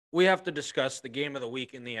we have to discuss the game of the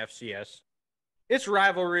week in the FCS. It's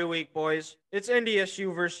rivalry week, boys. It's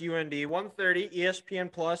NDSU versus UND, 1:30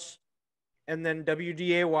 ESPN Plus, and then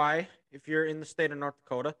WDAY if you're in the state of North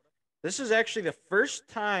Dakota. This is actually the first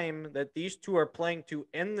time that these two are playing to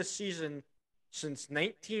end the season since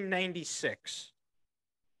 1996.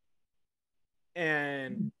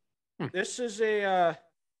 And this is a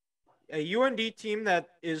UND team that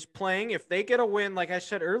is playing. If they get a win, like I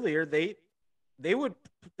said earlier,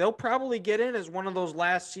 they'll probably get in as one of those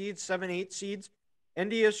last seeds, 7-8 seeds.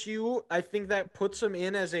 NDSU, I think that puts them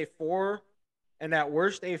in as a 4 and at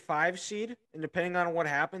worst a 5 seed. And depending on what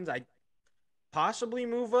happens, I possibly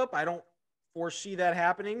move up. I don't foresee that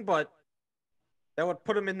happening, but that would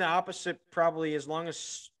put them in the opposite probably as long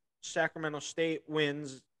as Sacramento State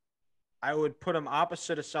wins. I would put them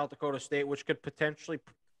opposite of South Dakota State, which could potentially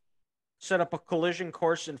set up a collision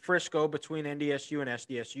course in Frisco between NDSU and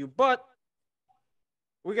SDSU. But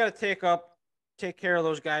we got to take care of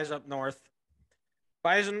those guys up north.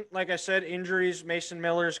 Bison, like I said, injuries. Mason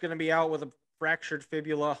Miller is going to be out with a fractured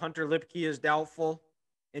fibula. Hunter Lipke is doubtful.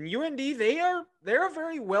 And UND, they're a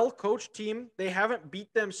very well coached team. They haven't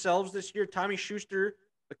beat themselves this year. Tommy Schuster,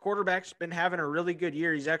 the quarterback's been having a really good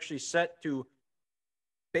year. He's actually set to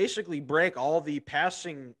basically break all the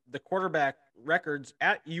quarterback records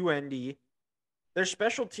at UND. Their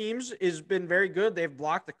special teams has been very good. They've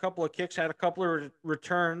blocked a couple of kicks, had a couple of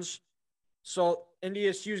returns. So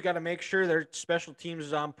NDSU's got to make sure their special teams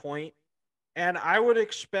is on point. And I would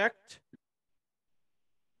expect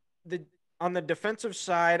on the defensive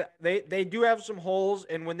side, they do have some holes,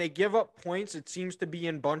 and when they give up points, it seems to be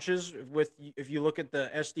in bunches. If you look at the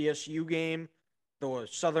SDSU game, the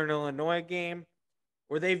Southern Illinois game,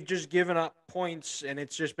 where they've just given up points and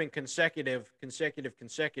it's just been consecutive.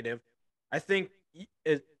 I think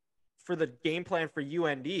for the game plan for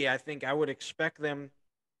UND, I think I would expect them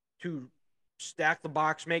to stack the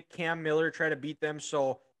box, make Cam Miller try to beat them.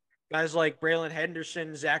 So guys like Braylon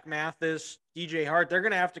Henderson, Zach Mathis, DJ Hart, they're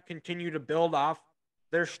going to have to continue to build off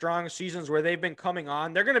their strong seasons where they've been coming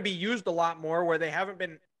on. They're going to be used a lot more where they haven't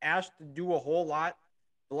been asked to do a whole lot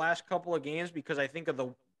the last couple of games because I think of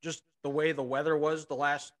the way the weather was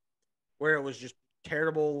where it was just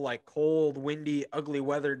terrible, like cold, windy, ugly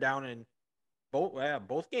weather down in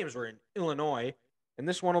both games were in Illinois, and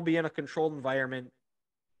this one will be in a controlled environment.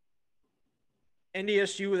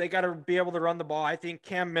 NDSU, they got to be able to run the ball. I think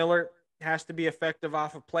Cam Miller has to be effective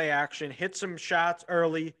off of play action, hit some shots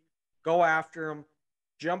early, go after them,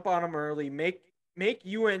 jump on them early, make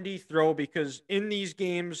UND throw because in these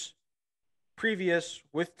games previous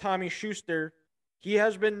with Tommy Schuster, he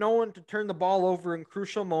has been known to turn the ball over in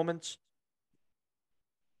crucial moments.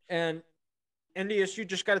 And NDSU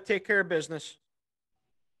just got to take care of business.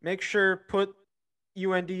 Make sure, put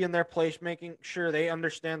UND in their place, making sure they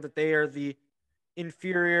understand that they are the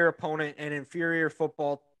inferior opponent and inferior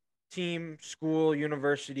football team, school,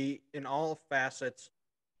 university in all facets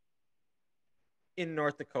in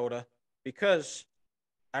North Dakota. Because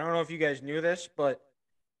I don't know if you guys knew this, but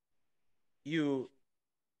you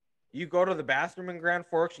go to the bathroom in Grand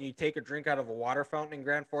Forks and you take a drink out of a water fountain in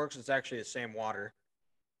Grand Forks, it's actually the same water.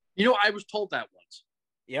 You know, I was told that once.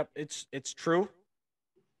 Yep, it's true.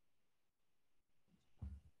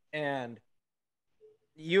 And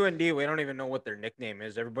UND, we don't even know what their nickname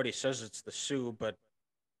is. Everybody says it's the Sioux, but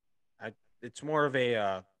it's more of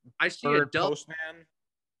a I see a dove postman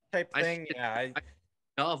type thing. I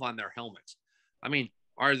dove on their helmets. I mean,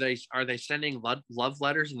 are they sending love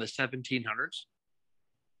letters in the 1700s?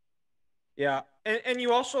 Yeah, and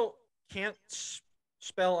you also can't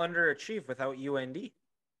spell underachieve without UND.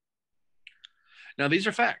 Now these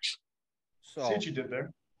are facts. So see what you did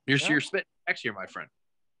there. You're spitting facts here, my friend.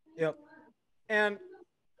 Yep. And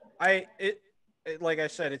like I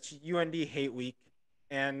said, it's UND hate week,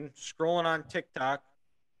 and scrolling on TikTok,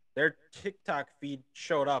 their TikTok feed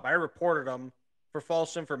showed up. I reported them for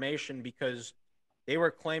false information because they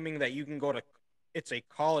were claiming that you can go to it's a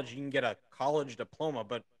college, you can get a college diploma,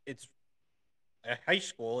 but it's a high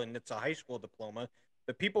school and it's a high school diploma.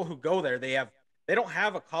 The people who go there, they don't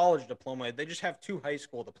have a college diploma. They just have 2 high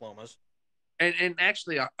school diplomas. And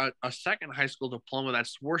actually a second high school diploma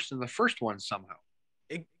that's worse than the first one somehow.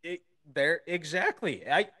 Exactly.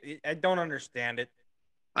 I don't understand it.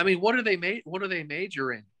 I mean, what do they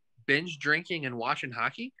major in? Binge drinking and watching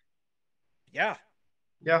hockey? Yeah.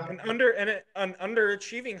 Yeah. An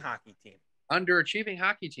underachieving hockey team. Underachieving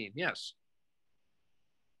hockey team, yes.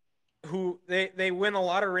 Who they win a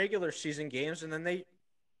lot of regular season games and then they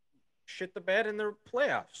shit the bed in their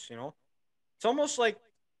playoffs, you know. It's almost like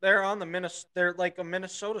they're like a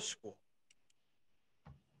Minnesota school.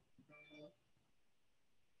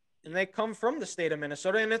 and they come from the state of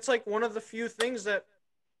Minnesota, and it's like one of the few things that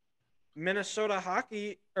Minnesota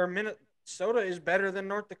is better than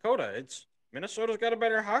North Dakota. Minnesota's got a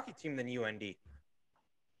better hockey team than UND.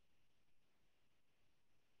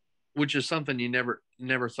 Which is something you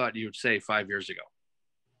never thought you would say 5 years ago.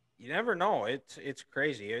 You never know. It's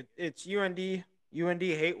crazy. It's UND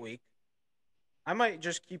hate week. I might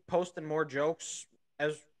just keep posting more jokes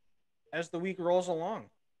as the week rolls along.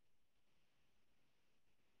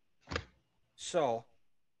 So,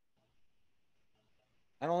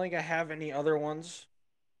 I don't think I have any other ones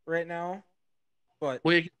right now, but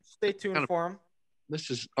stay tuned for them.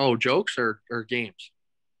 This is jokes or games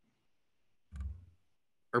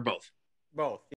or both. Both.